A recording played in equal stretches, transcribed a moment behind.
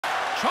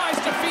tries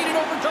to feed it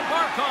over to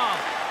Barkov.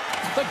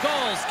 The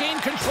Gulls gain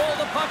control of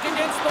the puck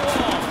against the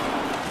wall.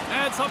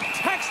 And some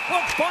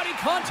textbook body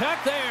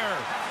contact there.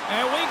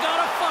 And we got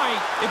a fight.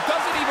 It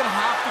doesn't even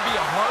have to be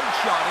a hard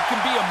shot. It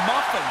can be a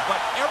muffin, but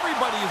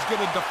everybody is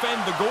going to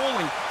defend the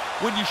goalie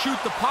when you shoot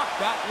the puck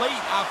that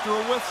late after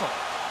a whistle.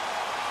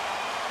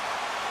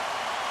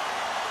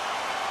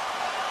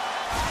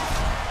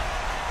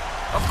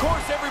 Of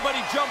course,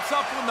 everybody jumps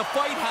up when the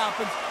fight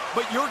happens,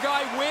 but your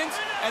guy wins,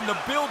 and the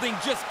building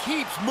just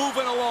keeps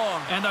moving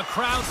along. And the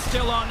crowd's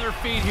still on their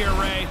feet here,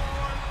 Ray.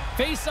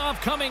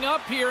 Face-off coming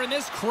up here, and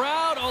this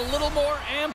crowd a little more amped.